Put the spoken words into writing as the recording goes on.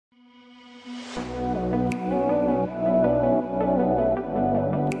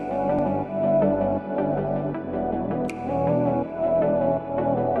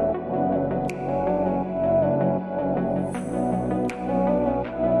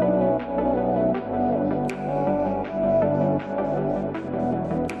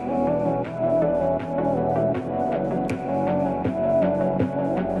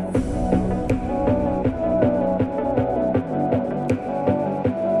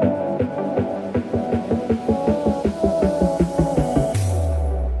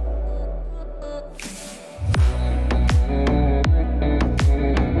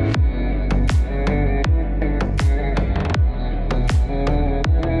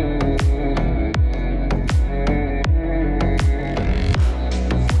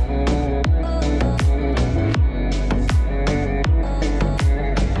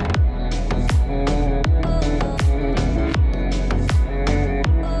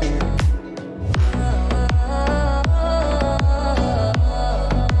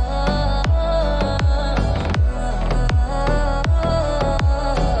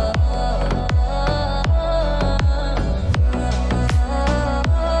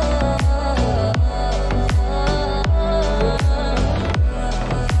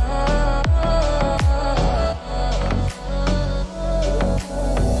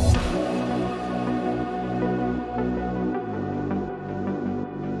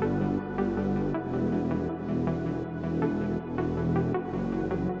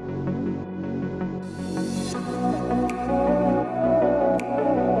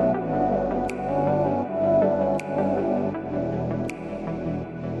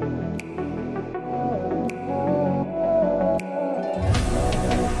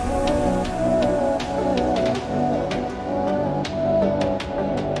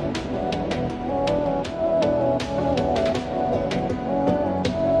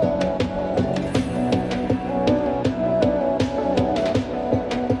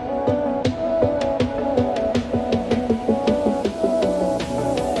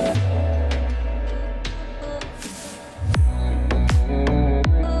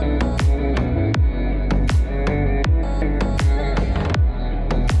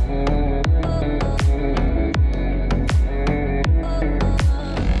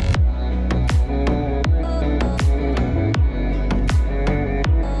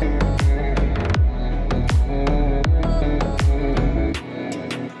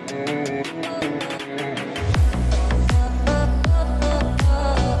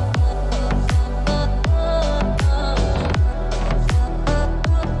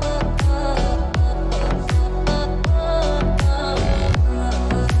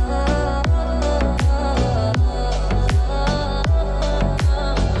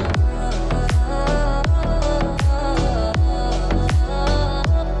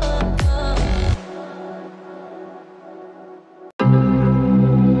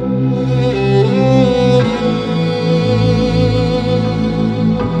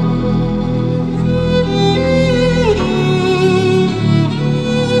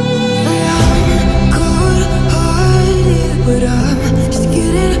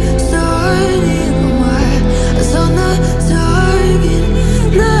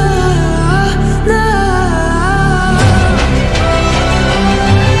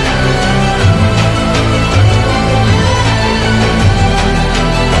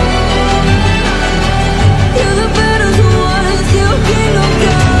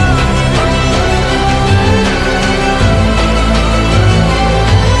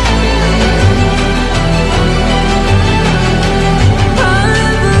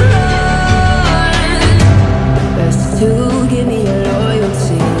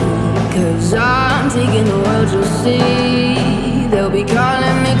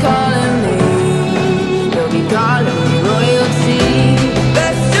calling me, they'll be calling me royalty.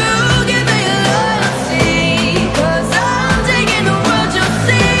 Best to give me your loyalty, 'cause I'm taking the world, you'll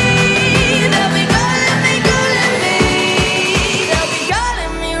see. They'll be calling me, they'll be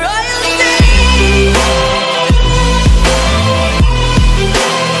calling me royalty.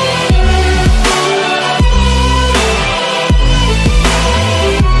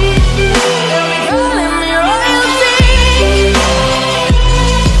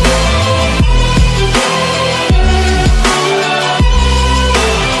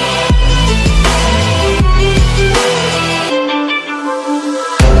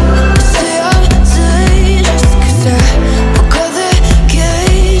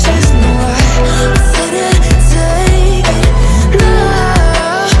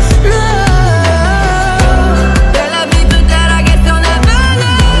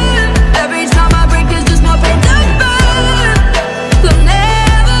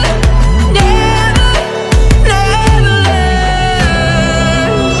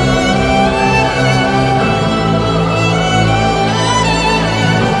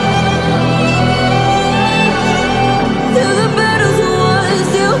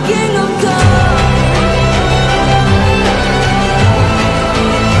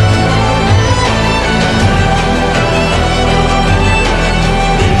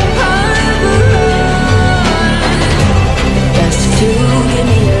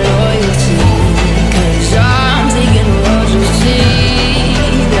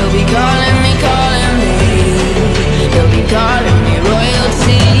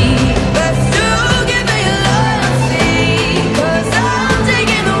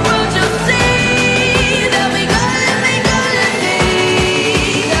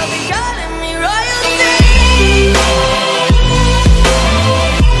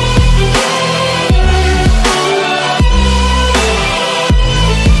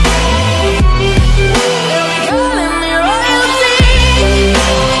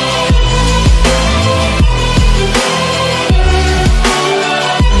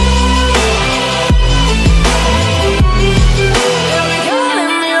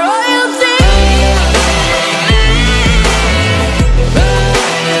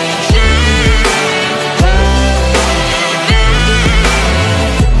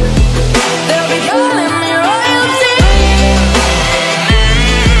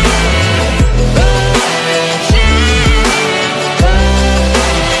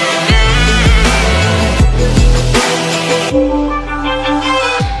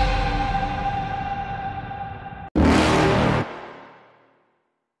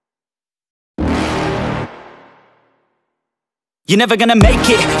 You're never gonna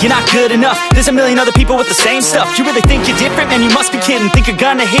make it, you're not good enough. There's a million other people with the same stuff. You really think you're different? Man, you must be kidding. Think you're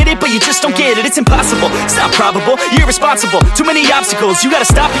gonna hit it, but you just don't get it. It's impossible, it's not probable, you're irresponsible. Too many obstacles, you gotta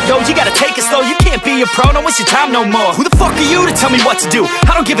stop it, yo. You gotta take it slow, you can't be a pro. Don't waste your time no more. Who the fuck are you to tell me what to do?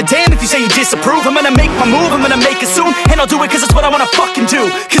 I don't give a damn if you say you disapprove. I'm gonna make my move, I'm gonna make it soon. And I'll do it cause it's what I wanna fucking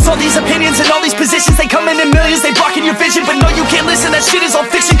do. Cause all these opinions and all these positions, they come in millions, they blocking your vision. But no, you can't listen, that shit is all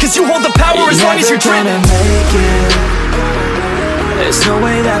fiction. Cause you hold the power as long as you're driven. Make it. There's no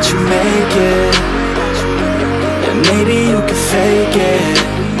way that you make it. And maybe you can fake it,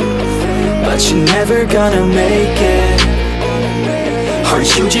 but you're never gonna make it. Aren't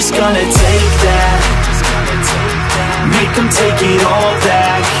you just gonna take that? Make them take it all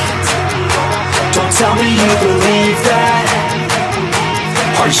back. Don't tell me you believe that.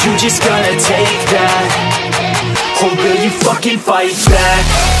 Aren't you just gonna take that? Or will you fucking fight back?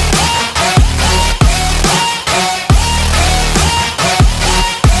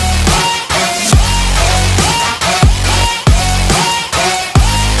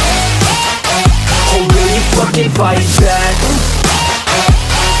 Fight back.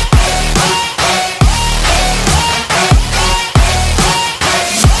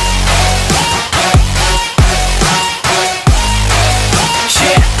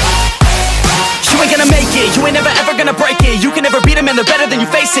 You ain't never ever gonna break it. You can never beat them and they're better than you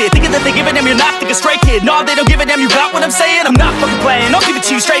face it. Thinking that they give a damn, you're not thinking straight, kid. No, they don't give a damn, you got what I'm saying? I'm not fucking playing, I'll give it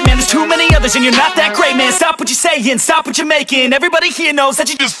to you straight, man. There's too many others and you're not that great, man. Stop what you're saying, stop what you're making. Everybody here knows that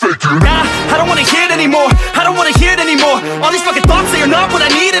you just faking. Nah, I don't wanna hear it anymore, I don't wanna hear it anymore. All these fucking thoughts, they are not what I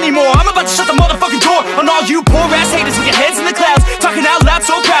need anymore. I'm about to shut the motherfucking door on all you poor ass haters with your heads in the clouds, talking out loud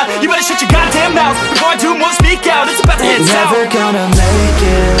so proud. You better shut your goddamn mouth before I do more speak out. It's about to head south. You're never gonna make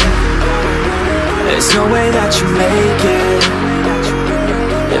it. There's no way that you make it.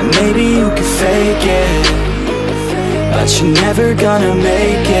 And maybe you can fake it, but you're never gonna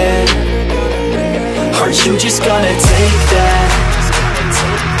make it. Aren't you just gonna take that?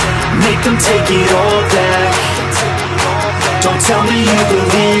 Make them take it all back. Don't tell me you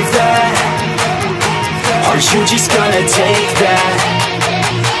believe that. Are you just gonna take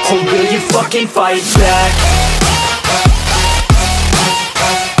that? Or will you fucking fight back?